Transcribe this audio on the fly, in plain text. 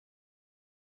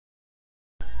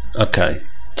Okay,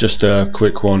 just a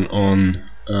quick one on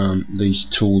these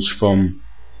tools from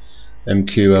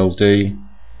mqdl,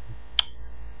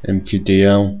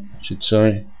 I should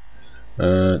say.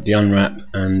 The unwrap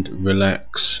and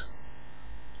relax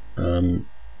plugins,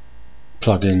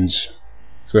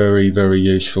 very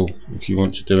useful if you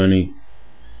want to do any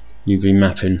UV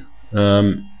mapping.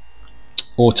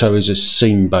 Auto is a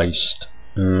scene based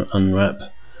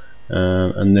unwrap,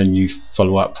 and then you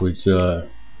follow up with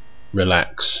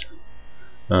relax.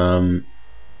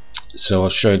 So I'll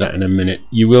show that in a minute.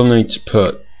 You will need to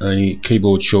put a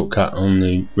keyboard shortcut on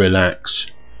the relax,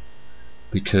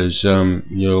 because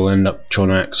you'll end up trying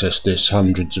to access this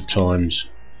hundreds of times.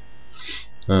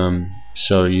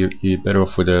 So you're better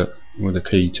off with a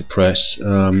key to press.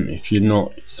 If you're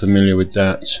not familiar with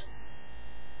that,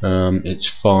 it's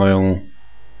File,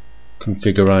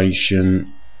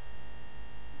 Configuration,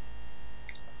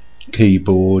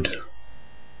 Keyboard,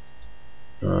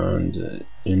 and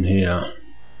in here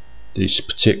this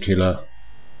particular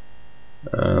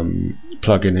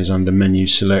plugin is under Menu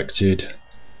Selected,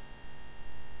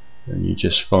 and you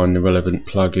just find the relevant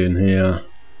plugin here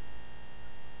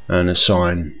and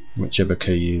assign whichever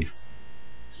key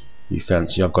you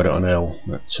fancy. I've got it on L,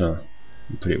 but you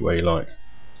put it where you like.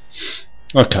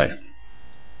 Okay,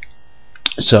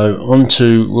 so I'll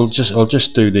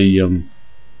just do the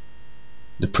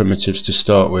primitives to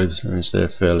start with, as they're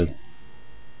fairly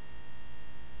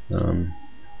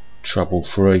trouble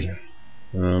free.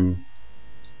 Now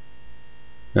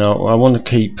I want to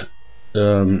keep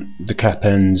the cap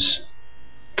ends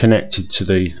connected to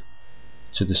the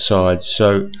side,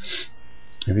 so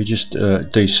if you just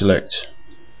deselect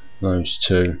those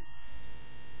two,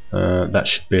 that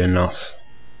should be enough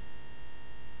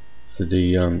for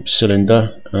the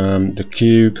cylinder. The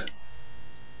cube,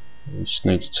 you just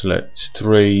need to select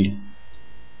 3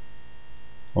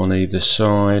 on either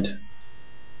side,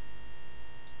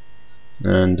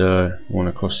 and one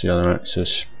across the other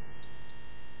axis,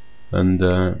 and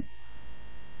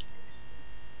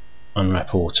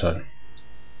unwrap auto.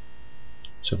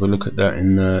 So if we look at that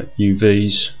in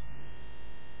UVs,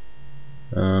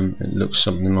 it looks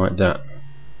something like that.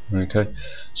 Okay,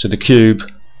 so the cube,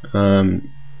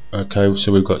 okay,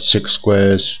 so we've got 6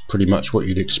 squares, pretty much what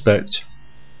you'd expect.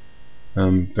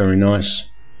 Very nice.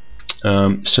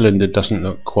 Cylinder doesn't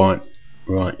look quite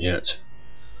right yet.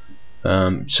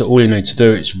 So all you need to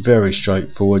do, it's very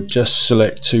straightforward, just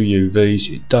select 2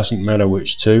 UVs, it doesn't matter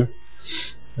which 2,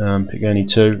 pick any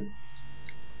 2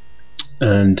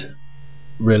 and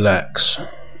relax,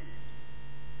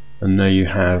 and there you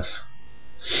have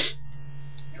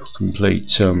your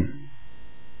complete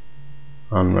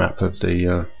unwrap of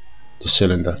the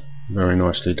cylinder. Very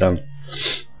nicely done.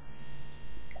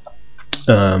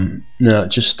 Now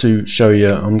just to show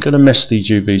you, I'm going to mess these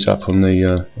UVs up on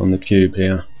the cube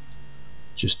here,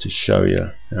 just to show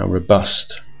you how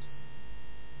robust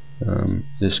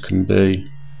this can be.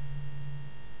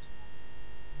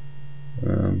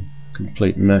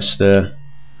 Complete mess there.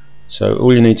 So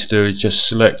all you need to do is just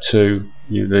select 2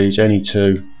 UVs, any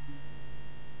 2,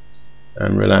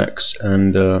 and relax,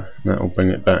 and that will bring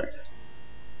it back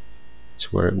to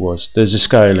where it was. There's a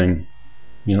scaling,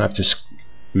 you'll have to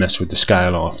mess with the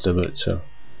scale after, but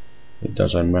it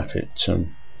does unwrap it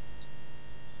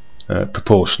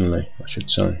proportionally, I should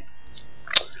say.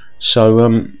 So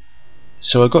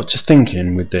so I got to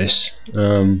thinking with this,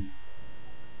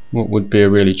 what would be a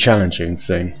really challenging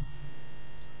thing.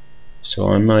 So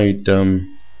I made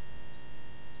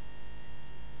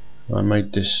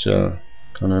this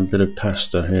kind of bit of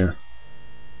pasta here,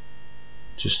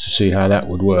 just to see how that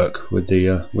would work with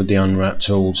the unwrap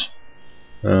tools.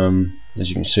 As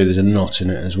you can see, there's a knot in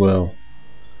it as well.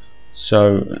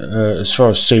 So as far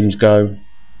as seams go,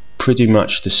 pretty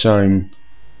much the same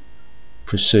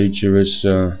procedure as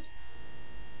the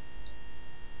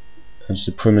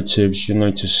primitives. You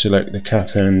need to select the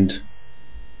cap end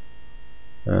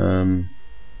and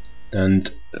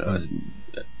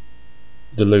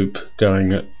the loop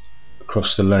going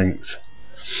across the length.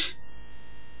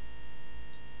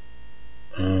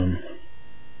 And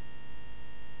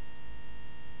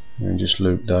just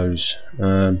loop those.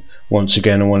 Once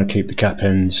again, I want to keep the cap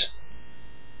ends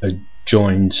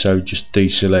joined, so just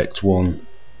deselect one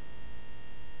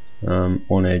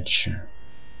edge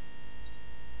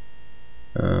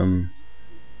and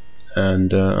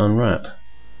unwrap.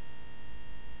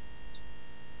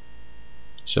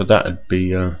 So that would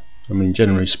be, I mean,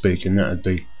 generally speaking, that would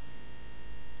be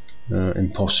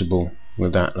impossible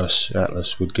with Atlas.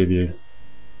 Atlas would give you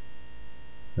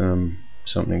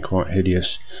something quite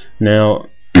hideous. Now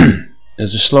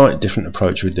there's a slight different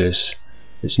approach with this.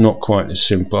 It's not quite as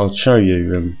simple. I'll show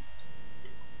you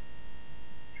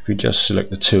if you just select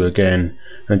the 2 again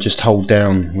and just hold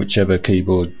down whichever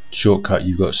keyboard shortcut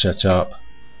you've got set up,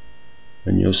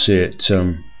 and you'll see it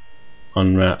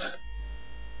unwrap.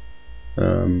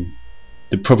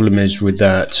 The problem is with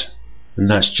that, and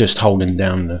that's just holding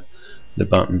down the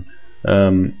button,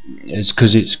 is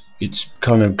because it's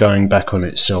kind of going back on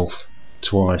itself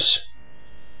twice,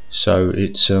 so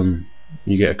it's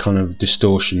you get a kind of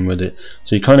distortion with it.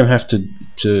 So you kind of have to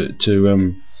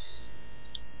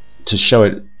show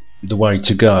it the way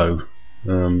to go.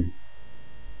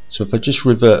 So if I just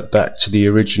revert back to the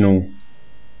original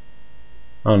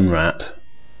unwrap,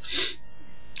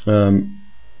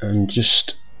 and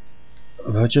just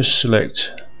if I just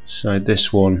select, say,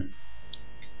 this one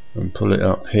and pull it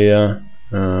up here,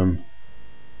 another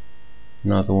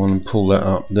one and pull that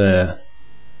up there,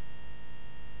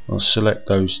 I'll select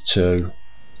those 2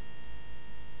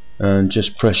 and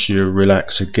just press your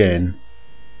relax again.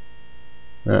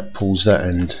 That pulls that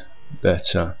end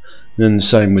better. And then the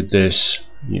same with this,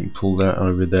 you can pull that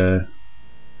over there.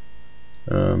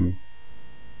 You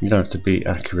don't have to be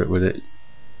accurate with it,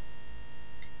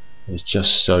 it's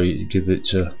just so you give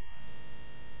it a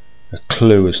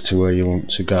clue as to where you want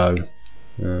to go.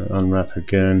 Unwrap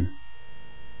again,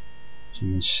 so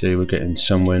you can see we're getting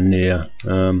somewhere near.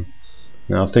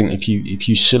 Now I think if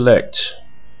you select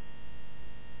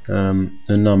the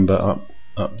number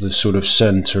up the sort of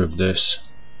center of this,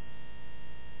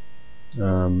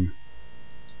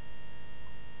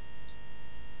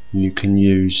 you can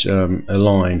use a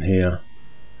line here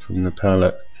from the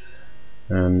palette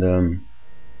and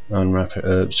unwrap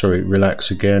it,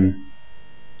 relax again,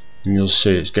 and you'll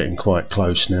see it's getting quite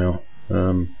close now.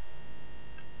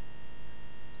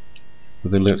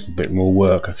 With a little bit more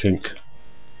work, I think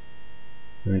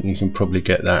you can probably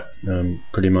get that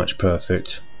pretty much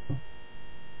perfect.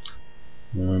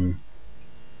 Let's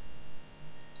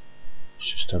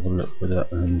just have a look with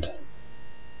that, and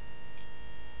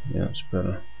yeah, it's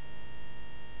better.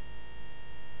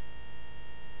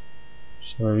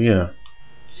 So yeah,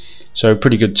 so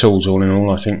pretty good tools all in all,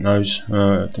 I think those.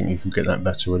 I think you can get that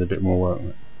better with a bit more work.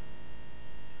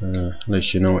 At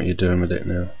least you know what you're doing with it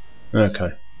now.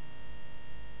 Okay.